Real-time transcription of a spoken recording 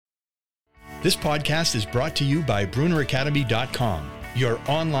This podcast is brought to you by BrunerAcademy.com, your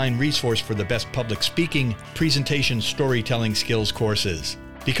online resource for the best public speaking, presentation, storytelling skills courses.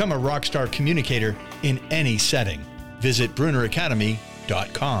 Become a rockstar communicator in any setting. Visit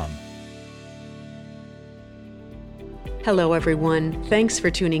BrunerAcademy.com. Hello, everyone. Thanks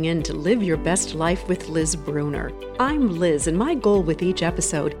for tuning in to Live Your Best Life with Liz Bruner. I'm Liz, and my goal with each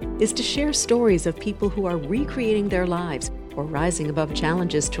episode is to share stories of people who are recreating their lives or rising above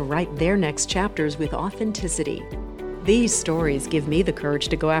challenges to write their next chapters with authenticity. These stories give me the courage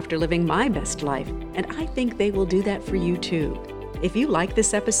to go after living my best life, and I think they will do that for you too. If you like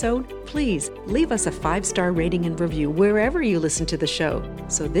this episode, please leave us a 5-star rating and review wherever you listen to the show,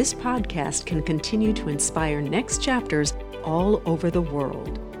 so this podcast can continue to inspire next chapters all over the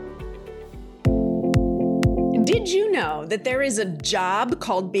world. Did you know that there is a job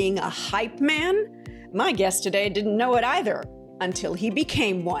called being a hype man? My guest today didn't know it either, until he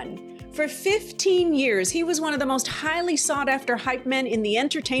became one. For 15 years, he was one of the most highly sought-after hype men in the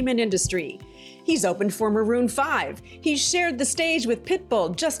entertainment industry. He's opened for Maroon 5. He's shared the stage with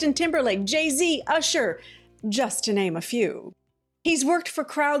Pitbull, Justin Timberlake, Jay-Z, Usher, just to name a few. He's worked for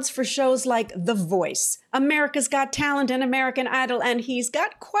crowds for shows like The Voice, America's Got Talent, and American Idol, and he's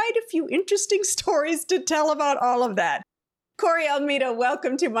got quite a few interesting stories to tell about all of that. Cory Almeida,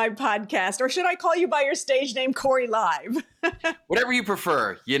 welcome to my podcast. Or should I call you by your stage name, Cory Live? Whatever you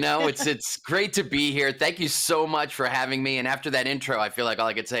prefer. You know, it's great to be here. Thank you so much for having me. And after that intro, I feel like all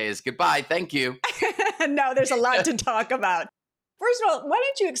I could say is goodbye. Thank you. No, there's a lot to talk about. First of all, why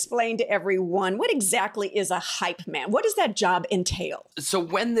don't you explain to everyone what exactly is a hype man? What does that job entail? So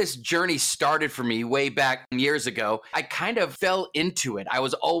when this journey started for me way back years ago, I kind of fell into it. I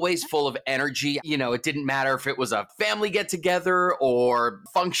was always full of energy. You know, it didn't matter if it was a family get together or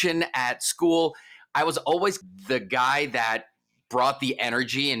function at school. I was always the guy that brought the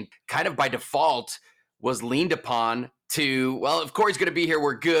energy and kind of by default was leaned upon to, well, if Cory's going to be here,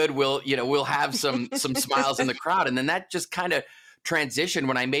 we're good. We'll have some smiles in the crowd. And then that just kind of transition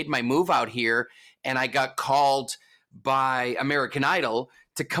when I made my move out here and I got called by American Idol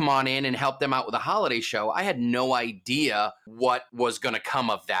to come on in and help them out with a holiday show. I had no idea what was going to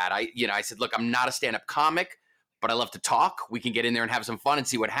come of that. I said, look, I'm not a stand-up comic, but I love to talk. We can get in there and have some fun and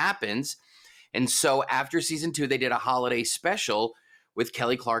see what happens. And so after season 2, they did a holiday special with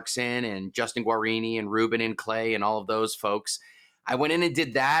Kelly Clarkson and Justin Guarini and Ruben and Clay and all of those folks. I went in and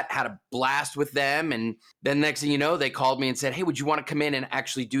did that, had a blast with them. And then next thing you know, they called me and said, hey, would you want to come in and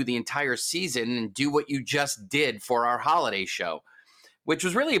actually do the entire season and do what you just did for our holiday show, which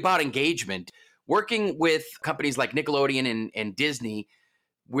was really about engagement. Working with companies like Nickelodeon and Disney,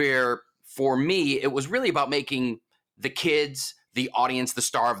 where for me, it was really about making the kids, the audience, the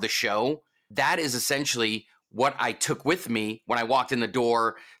star of the show. That is essentially what I took with me when I walked in the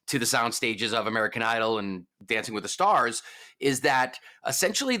door to the sound stages of American Idol and Dancing with the Stars, is that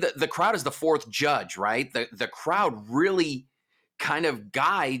essentially the crowd is the fourth judge, right? The crowd really kind of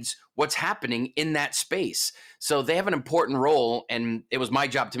guides what's happening in that space. So they have an important role, and it was my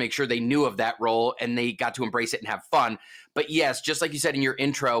job to make sure they knew of that role and they got to embrace it and have fun. But yes, just like you said in your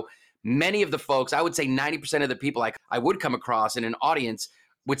intro, many of the folks, I would say 90% of the people I would come across in an audience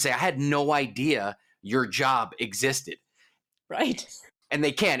would say, I had no idea your job existed. Right. And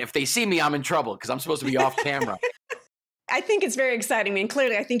they can't. If they see me, I'm in trouble because I'm supposed to be off camera. I think it's very exciting. I mean,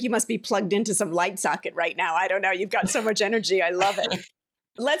 clearly, I think you must be plugged into some light socket right now. I don't know. You've got so much energy. I love it.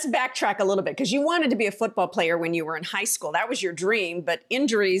 Let's backtrack a little bit because you wanted to be a football player when you were in high school. That was your dream, but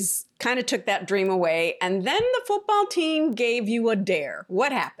injuries kind of took that dream away. And then the football team gave you a dare.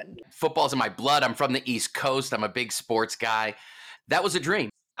 What happened? Football's in my blood. I'm from the East Coast. I'm a big sports guy. That was a dream.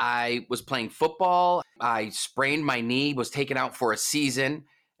 I was playing football. I sprained my knee, was taken out for a season.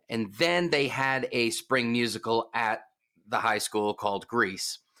 And then they had a spring musical at the high school called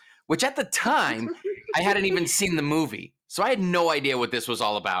Grease, which at the time, I hadn't even seen the movie. So I had no idea what this was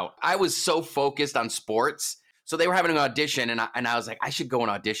all about. I was so focused on sports. So they were having an audition and I was like, I should go and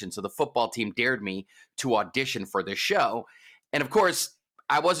audition. So the football team dared me to audition for this show. And of course,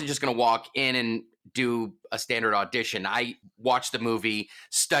 I wasn't just going to walk in and do a standard audition. I watched the movie,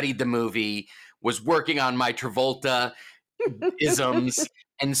 studied the movie, was working on my Travolta isms.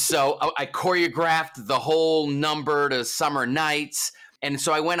 And so I choreographed the whole number to Summer Nights. And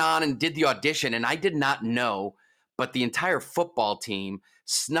so I went on and did the audition, and I did not know, but the entire football team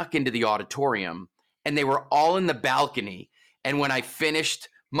snuck into the auditorium and they were all in the balcony. And when I finished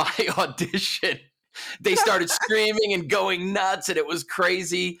my audition, they started screaming and going nuts, and it was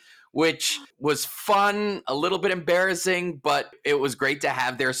crazy, which was fun, a little bit embarrassing, but it was great to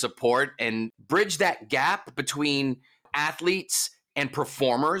have their support and bridge that gap between athletes and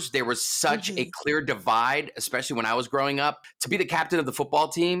performers. There was such a clear divide, especially when I was growing up. To be the captain of the football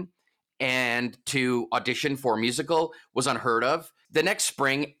team and to audition for a musical was unheard of. The next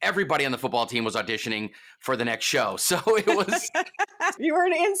spring, everybody on the football team was auditioning for the next show. So it was... You were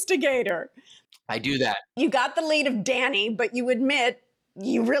an instigator. I do that. You got the lead of Danny, but you admit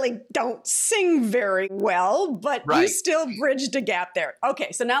you really don't sing very well, but you still bridged a gap there.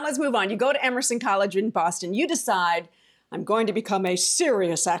 Okay, so now let's move on. You go to Emerson College in Boston. You decide, I'm going to become a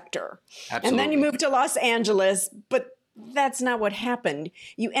serious actor. Absolutely. And then you move to Los Angeles, but that's not what happened.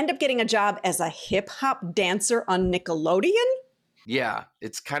 You end up getting a job as a hip-hop dancer on Nickelodeon? Yeah,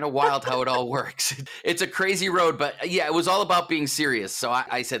 it's kind of wild how it all works. It's a crazy road, but yeah, it was all about being serious. So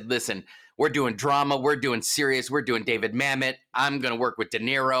I said, listen, we're doing drama, we're doing serious, we're doing David Mamet. I'm going to work with De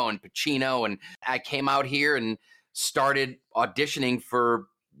Niro and Pacino. And I came out here and started auditioning for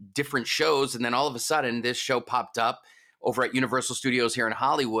different shows. And then all of a sudden, this show popped up over at Universal Studios here in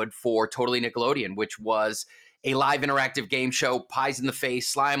Hollywood for Totally Nickelodeon, which was a live interactive game show, pies in the face,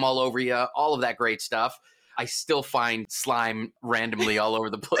 slime all over you, all of that great stuff. I still find slime randomly all over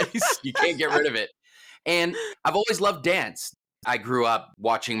the place. You can't get rid of it. And I've always loved dance. I grew up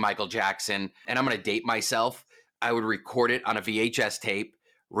watching Michael Jackson, and I'm going to date myself. I would record it on a VHS tape,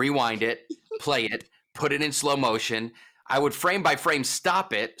 rewind it, play it, put it in slow motion. I would frame by frame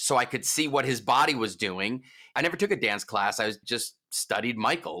stop it so I could see what his body was doing. I never took a dance class. I just studied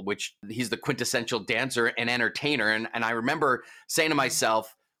Michael, which he's the quintessential dancer and entertainer. And I remember saying to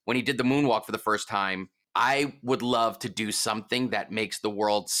myself when he did the moonwalk for the first time, I would love to do something that makes the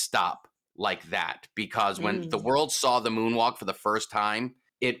world stop like that. Because when the world saw the moonwalk for the first time,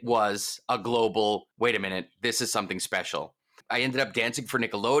 it was a global, wait a minute, this is something special. I ended up dancing for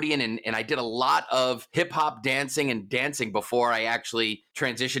Nickelodeon, and I did a lot of hip hop dancing and dancing before I actually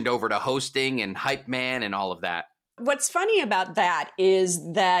transitioned over to hosting and hype man and all of that. What's funny about that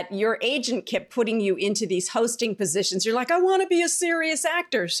is that your agent kept putting you into these hosting positions. You're like, I want to be a serious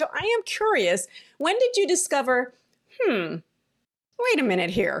actor. So I am curious, when did you discover, wait a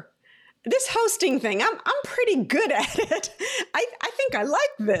minute here. This hosting thing, I'm pretty good at it. I think I like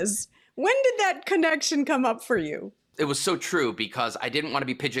this. When did that connection come up for you? It was so true because I didn't want to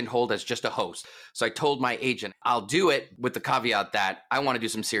be pigeonholed as just a host. So I told my agent, I'll do it with the caveat that I want to do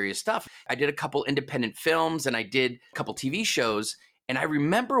some serious stuff. I did a couple independent films and I did a couple TV shows. And I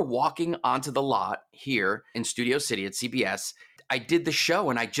remember walking onto the lot here in Studio City at CBS. I did the show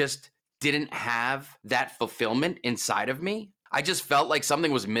and I just didn't have that fulfillment inside of me. I just felt like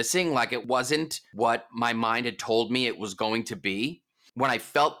something was missing, like it wasn't what my mind had told me it was going to be. When I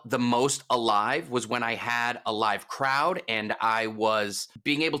felt the most alive was when I had a live crowd and I was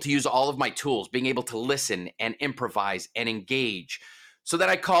being able to use all of my tools, being able to listen and improvise and engage. So then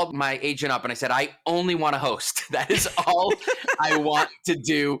I called my agent up and I said, I only want to host. That is all I want to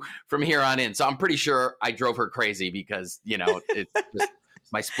do from here on in. So I'm pretty sure I drove her crazy because, it's just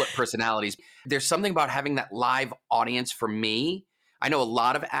my split personalities. There's something about having that live audience for me. I know a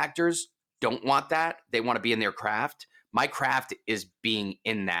lot of actors don't want that. They want to be in their craft. My craft is being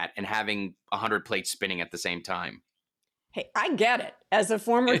in that and having 100 plates spinning at the same time. Hey, I get it. As a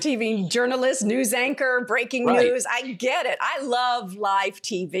former TV journalist, news anchor, breaking news, I get it. I love live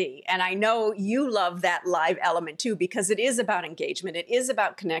TV. And I know you love that live element too, because it is about engagement. It is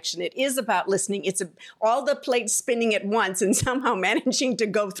about connection. It is about listening. It's all the plates spinning at once and somehow managing to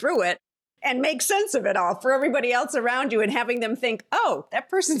go through it and make sense of it all for everybody else around you and having them think, oh, that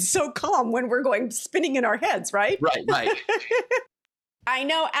person's so calm when we're going spinning in our heads, right? Right. I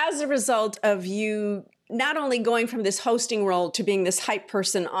know as a result of you not only going from this hosting role to being this hype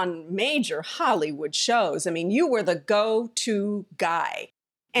person on major Hollywood shows, I mean, you were the go-to guy.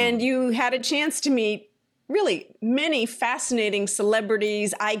 And you had a chance to meet really many fascinating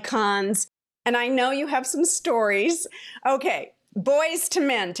celebrities, icons. And I know you have some stories. Okay. Boys to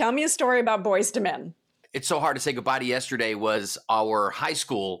Men. Tell me a story about Boys to Men. It's So Hard to Say Goodbye to Yesterday was our high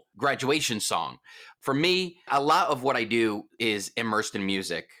school graduation song. For me, a lot of what I do is immersed in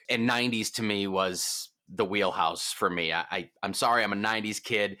music. And 90s to me was the wheelhouse for me. I'm sorry, I'm a 90s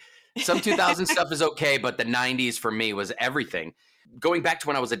kid. Some 2000 stuff is okay, but the 90s for me was everything. Going back to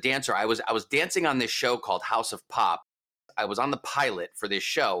when I was a dancer, I was dancing on this show called House of Pop. I was on the pilot for this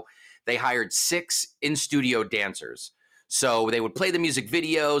show. They hired 6 in-studio dancers. So they would play the music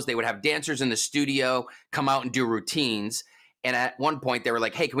videos, they would have dancers in the studio come out and do routines. And at one point they were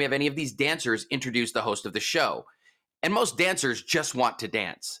like, hey, can we have any of these dancers introduce the host of the show? And most dancers just want to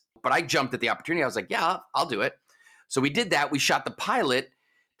dance. But I jumped at the opportunity. I was like, yeah, I'll do it. So we did that. We shot the pilot.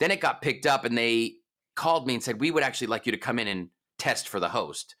 Then it got picked up and they called me and said, we would actually like you to come in and test for the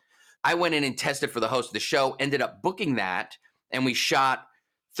host. I went in and tested for the host of the show, ended up booking that. and we shot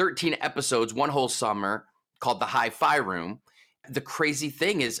 13 episodes one whole summer called The Hi-Fi Room. The crazy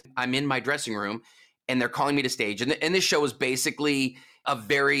thing is I'm in my dressing room and they're calling me to stage. And this show was basically a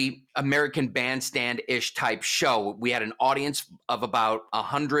very American Bandstand-ish type show. We had an audience of about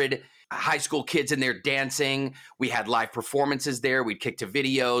 100 high school kids in there dancing. We had live performances there. We'd kick to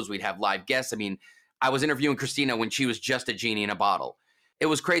videos. We'd have live guests. I mean, I was interviewing Christina when she was just a genie in a bottle. It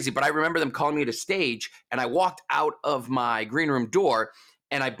was crazy, but I remember them calling me to stage, and I walked out of my green room door,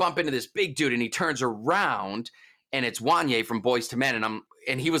 and I bump into this big dude, and he turns around, and it's Wanye from Boys to Men,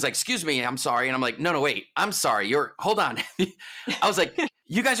 and he was like, "Excuse me, I'm sorry," and I'm like, "No, wait, I'm sorry. Hold on." I was like,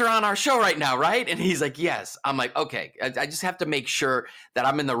 "You guys are on our show right now, right?" And he's like, "Yes." I'm like, "Okay, I just have to make sure that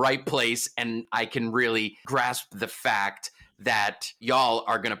I'm in the right place, and I can really grasp the fact that y'all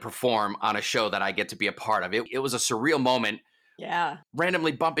are going to perform on a show that I get to be a part of." It was a surreal moment. Yeah.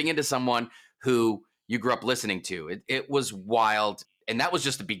 Randomly bumping into someone who you grew up listening to. It was wild. And that was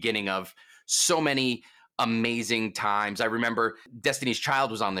just the beginning of so many amazing times. I remember Destiny's Child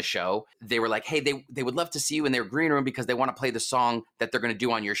was on the show. They were like, hey, they would love to see you in their green room because they want to play the song that they're going to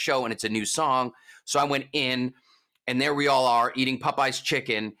do on your show. And it's a new song. So I went in, and there we all are eating Popeye's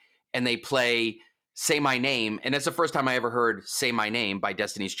chicken, and they play Say My Name. And that's the first time I ever heard Say My Name by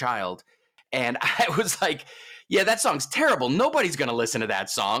Destiny's Child. And I was like, yeah, that song's terrible. Nobody's going to listen to that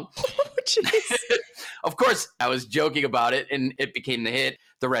song. Oh, Of course, I was joking about it, and it became the hit.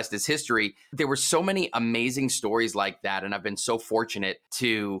 The rest is history. There were so many amazing stories like that, and I've been so fortunate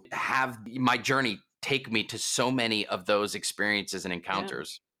to have my journey take me to so many of those experiences and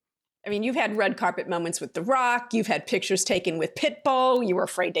encounters. I mean, you've had red carpet moments with The Rock. You've had pictures taken with Pitbull. You were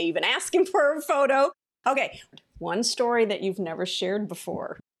afraid to even ask him for a photo. Okay, one story that you've never shared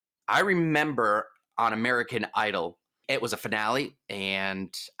before. I remember on American Idol, it was a finale,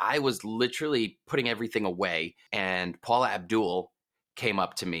 and I was literally putting everything away, and Paula Abdul came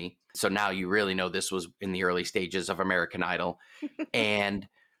up to me. So now you really know this was in the early stages of American Idol. And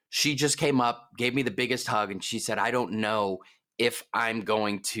she just came up, gave me the biggest hug, and she said, I don't know if I'm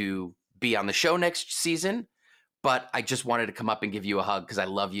going to be on the show next season, but I just wanted to come up and give you a hug because I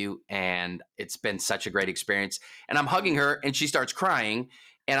love you, and it's been such a great experience. And I'm hugging her, and she starts crying,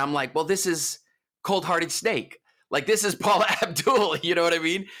 and I'm like, well, this is Cold-Hearted Snake. Like, this is Paula Abdul, you know what I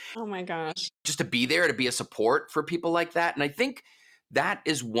mean? Oh my gosh. Just to be there, to be a support for people like that. And I think that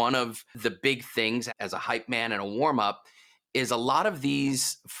is one of the big things as a hype man and a warm-up is a lot of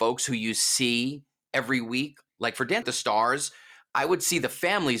these folks who you see every week, like for Dance the Stars, I would see the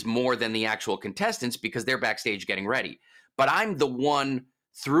families more than the actual contestants because they're backstage getting ready. But I'm the one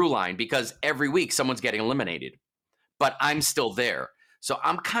through line because every week someone's getting eliminated, but I'm still there. So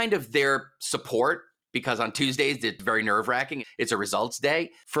I'm kind of their support because on Tuesdays, it's very nerve-wracking. It's a results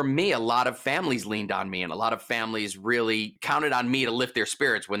day. For me, a lot of families leaned on me, and a lot of families really counted on me to lift their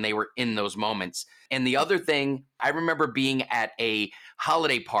spirits when they were in those moments. And the other thing, I remember being at a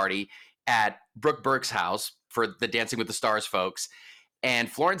holiday party at Brooke Burke's house for the Dancing with the Stars folks,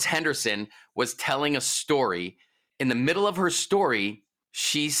 and Florence Henderson was telling a story. In the middle of her story,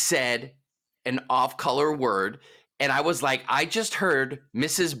 she said an off-color word, and I was like, I just heard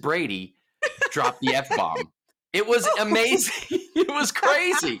Mrs. Brady drop the F-bomb. It was amazing. It was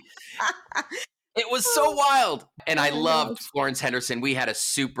crazy. It was so wild. And I loved Florence Henderson. We had a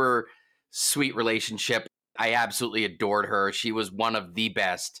super sweet relationship. I absolutely adored her. She was one of the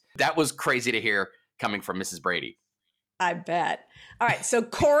best. That was crazy to hear coming from Mrs. Brady. I bet. All right. So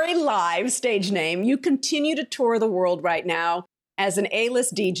Cory Live, stage name. You continue to tour the world right now as an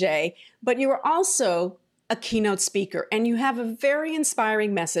A-list DJ, but you are also a keynote speaker, and you have a very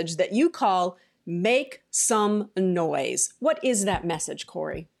inspiring message that you call Make Some Noise. What is that message,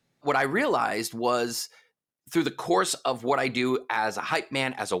 Cory? What I realized was through the course of what I do as a hype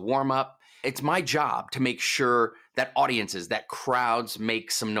man, as a warm-up, it's my job to make sure that audiences, that crowds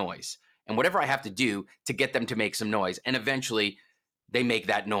make some noise. And whatever I have to do to get them to make some noise, and eventually they make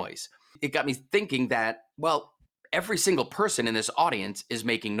that noise. It got me thinking that, well, every single person in this audience is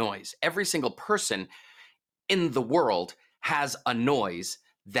making noise. Every single person in the world has a noise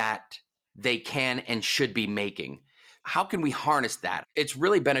that they can and should be making. How can we harness that? It's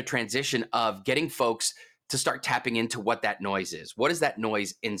really been a transition of getting folks to start tapping into what that noise is. What is that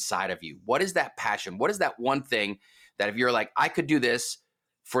noise inside of you? What is that passion? What is that one thing that if you're like, I could do this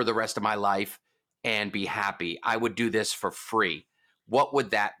for the rest of my life and be happy, I would do this for free. What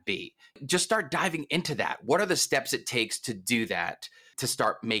would that be? Just start diving into that. What are the steps it takes to do that, to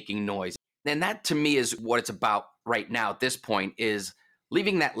start making noise? And that to me is what it's about right now at this point, is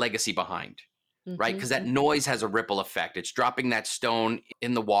leaving that legacy behind, right? Because that noise has a ripple effect. It's dropping that stone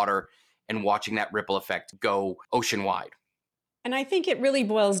in the water and watching that ripple effect go ocean wide. And I think it really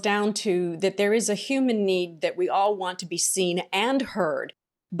boils down to that there is a human need that we all want to be seen and heard.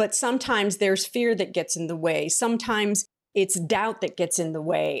 But sometimes there's fear that gets in the way. Sometimes it's doubt that gets in the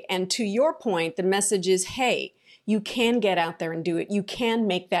way. And to your point, the message is, hey, you can get out there and do it. You can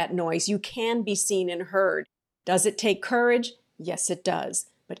make that noise. You can be seen and heard. Does it take courage? Yes, it does.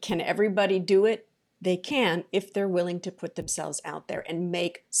 But can everybody do it? They can if they're willing to put themselves out there and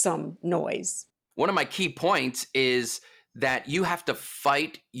make some noise. One of my key points is that you have to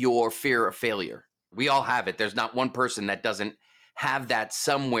fight your fear of failure. We all have it. There's not one person that doesn't have that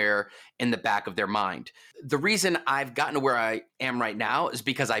somewhere in the back of their mind. The reason I've gotten to where I am right now is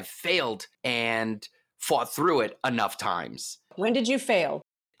because I've failed and fought through it enough times. When did you fail?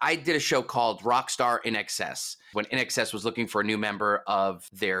 I did a show called Rockstar in Excess when In Excess was looking for a new member of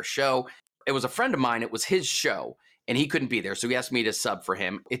their show. It was a friend of mine. It was his show and he couldn't be there. So he asked me to sub for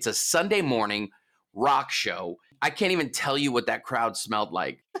him. It's a Sunday morning rock show. I can't even tell you what that crowd smelled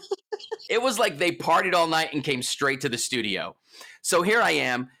like. It was like they partied all night and came straight to the studio. So here I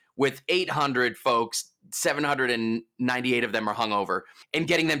am with 800 folks, 798 of them are hungover, and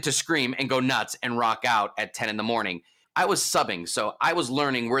getting them to scream and go nuts and rock out at 10 in the morning. I was subbing, so I was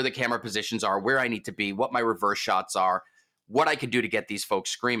learning where the camera positions are, where I need to be, what my reverse shots are, what I could do to get these folks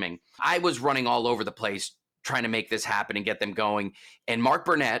screaming. I was running all over the place trying to make this happen and get them going. And Mark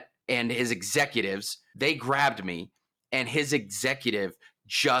Burnett and his executives, they grabbed me, and his executive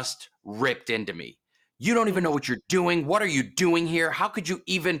just ripped into me. You don't even know what you're doing. What are you doing here? How could you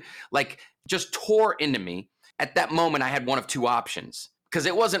even, just tore into me. At that moment, I had one of two options because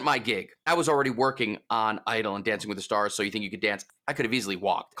it wasn't my gig. I was already working on Idol and Dancing with the Stars. So you think you could dance? I could have easily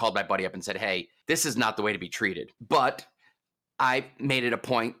walked, called my buddy up and said, hey, this is not the way to be treated. But I made it a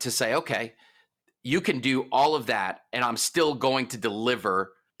point to say, okay, you can do all of that and I'm still going to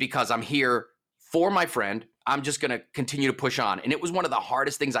deliver because I'm here for my friend. I'm just going to continue to push on. And it was one of the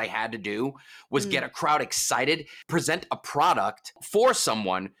hardest things I had to do was get a crowd excited, present a product for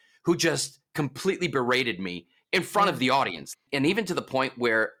someone who just completely berated me in front of the audience. And even to the point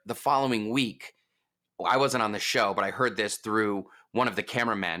where the following week, I wasn't on the show, but I heard this through one of the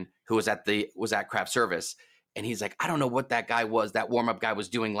cameramen who was at craft service. And he's like, I don't know what that guy was, that warm-up guy was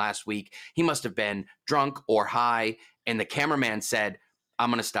doing last week. He must have been drunk or high. And the cameraman said,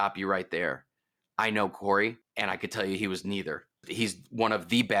 I'm going to stop you right there. I know Cory, and I could tell you he was neither. He's one of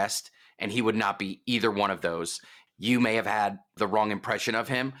the best, and he would not be either one of those. You may have had the wrong impression of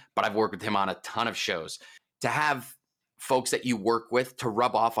him, but I've worked with him on a ton of shows. To have folks that you work with to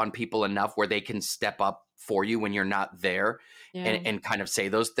rub off on people enough where they can step up for you when you're not there and kind of say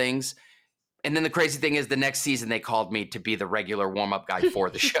those things. And then the crazy thing is the next season they called me to be the regular warm-up guy for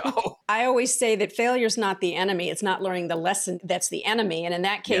the show. I always say that failure's not the enemy. It's not learning the lesson that's the enemy. And in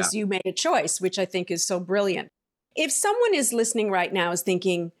that case, you made a choice, which I think is so brilliant. If someone is listening right now is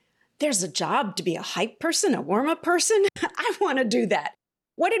thinking, there's a job to be a hype person, a warm-up person, I want to do that.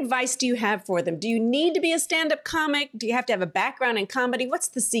 What advice do you have for them? Do you need to be a stand-up comic? Do you have to have a background in comedy? What's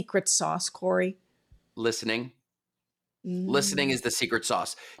the secret sauce, Cory? Listening. Listening is the secret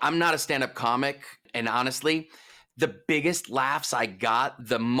sauce. I'm not a stand-up comic. And honestly, the biggest laughs I got,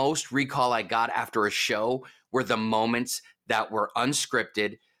 the most recall I got after a show were the moments that were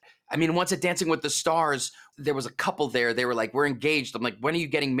unscripted. I mean, once at Dancing with the Stars, there was a couple there. They were like, we're engaged. I'm like, when are you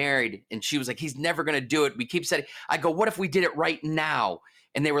getting married? And she was like, he's never going to do it. We keep saying, I go, what if we did it right now?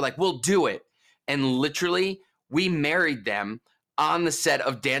 And they were like, we'll do it. And literally, we married them on the set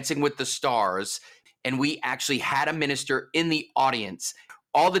of Dancing with the Stars. And we actually had a minister in the audience.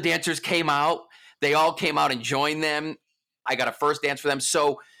 All the dancers came out. They all came out and joined them. I got a first dance for them.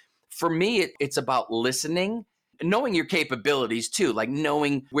 So for me, it's about listening, knowing your capabilities too, like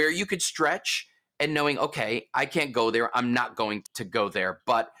knowing where you could stretch and knowing, okay, I can't go there. I'm not going to go there.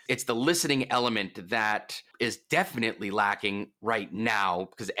 But it's the listening element that is definitely lacking right now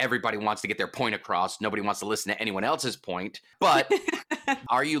because everybody wants to get their point across. Nobody wants to listen to anyone else's point. But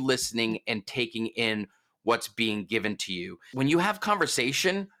are you listening and taking in what's being given to you? When you have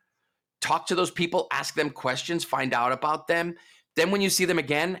conversation, talk to those people, ask them questions, find out about them. Then when you see them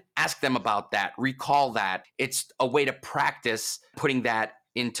again, ask them about that, recall that. It's a way to practice putting that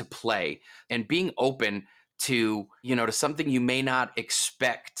into play and being open to, to something you may not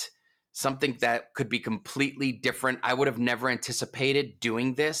expect, something that could be completely different. I would have never anticipated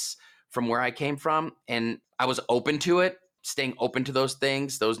doing this from where I came from. And I was open to it. Staying open to those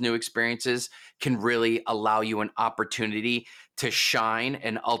things, those new experiences can really allow you an opportunity to shine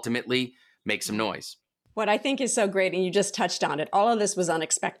and ultimately make some noise. What I think is so great, and you just touched on it, all of this was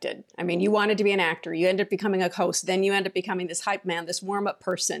unexpected. I mean, you wanted to be an actor. You ended up becoming a host. Then you end up becoming this hype man, this warm-up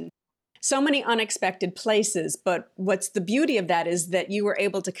person. so many unexpected places. But what's the beauty of that is that you were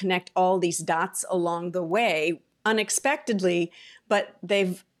able to connect all these dots along the way unexpectedly, but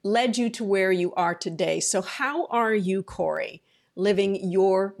they've led you to where you are today. So how are you, Cory, living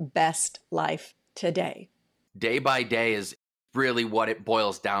your best life today? Day by day is really what it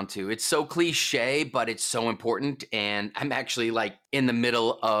boils down to. It's so cliche, but it's so important. And I'm actually like in the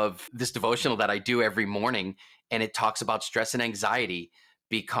middle of this devotional that I do every morning, and it talks about stress and anxiety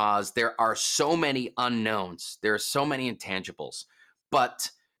because there are so many unknowns. There are so many intangibles,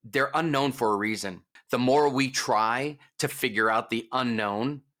 but they're unknown for a reason. The more we try to figure out the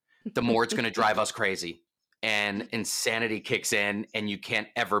unknown, the more it's going to drive us crazy and insanity kicks in and you can't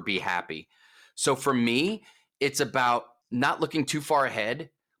ever be happy. So for me, it's about not looking too far ahead.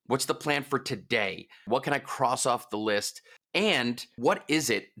 What's the plan for today? What can I cross off the list? And what is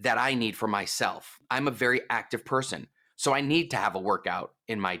it that I need for myself? I'm a very active person, so I need to have a workout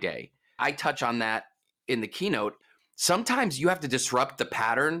in my day. I touch on that in the keynote. Sometimes you have to disrupt the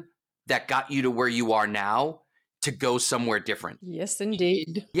pattern that got you to where you are now to go somewhere different. Yes,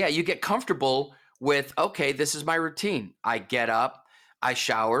 indeed. Yeah, you get comfortable with, okay, this is my routine. I get up, I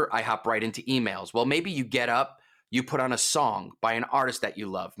shower, I hop right into emails. Well, maybe you get up, you put on a song by an artist that you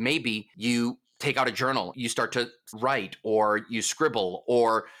love. Maybe you take out a journal, you start to write or you scribble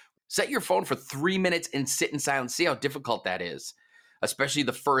or set your phone for 3 minutes and sit in silence. See how difficult that is, especially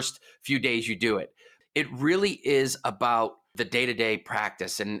the first few days you do it. It really is about the day-to-day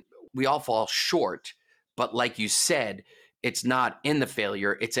practice, and we all fall short. But like you said, it's not in the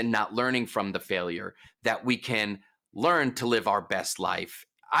failure, it's in not learning from the failure that we can learn to live our best life.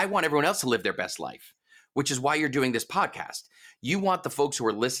 I want everyone else to live their best life, which is why you're doing this podcast. You want the folks who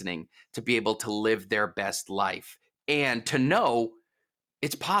are listening to be able to live their best life and to know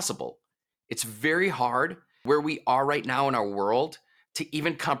it's possible. It's very hard where we are right now in our world to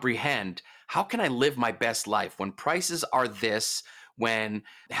even comprehend, how can I live my best life when prices are this, when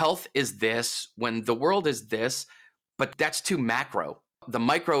health is this, when the world is this, but that's too macro. The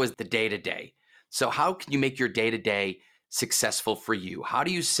micro is the day-to-day. So how can you make your day-to-day successful for you? How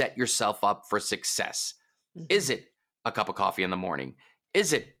do you set yourself up for success? Is it a cup of coffee in the morning?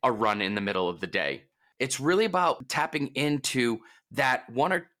 Is it a run in the middle of the day? It's really about tapping into that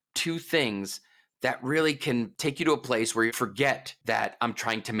one or two things that really can take you to a place where you forget that I'm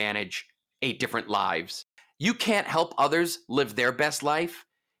trying to manage 8 different lives. You can't help others live their best life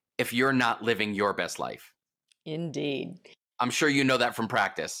if you're not living your best life. Indeed. I'm sure you know that from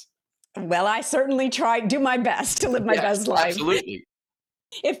practice. Well, I certainly do my best to live my best life. Absolutely.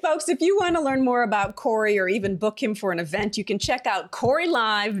 If you want to learn more about Cory or even book him for an event, you can check out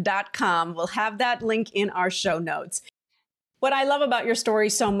CoryLive.com. We'll have that link in our show notes. What I love about your story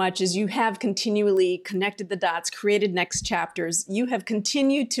so much is you have continually connected the dots, created next chapters. You have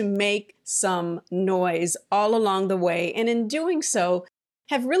continued to make some noise all along the way. And in doing so,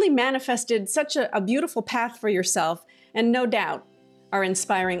 have really manifested such a beautiful path for yourself, and no doubt are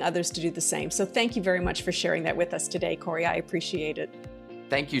inspiring others to do the same. So thank you very much for sharing that with us today, Cory. I appreciate it.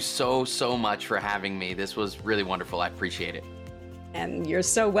 Thank you so much for having me. This was really wonderful. I appreciate it. And you're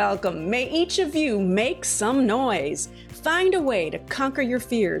so welcome. May each of you make some noise, find a way to conquer your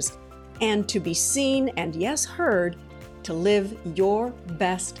fears, and to be seen and, yes, heard, to live your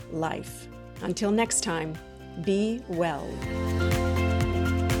best life. Until next time, be well.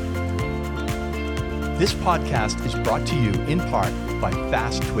 This podcast is brought to you in part by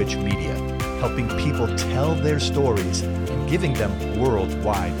Fast Twitch Media, helping people tell their stories and giving them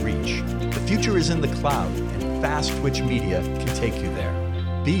worldwide reach. The future is in the cloud, and Fast Twitch Media can take you there.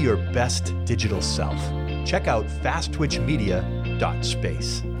 Be your best digital self. Check out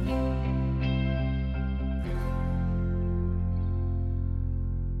fasttwitchmedia.space.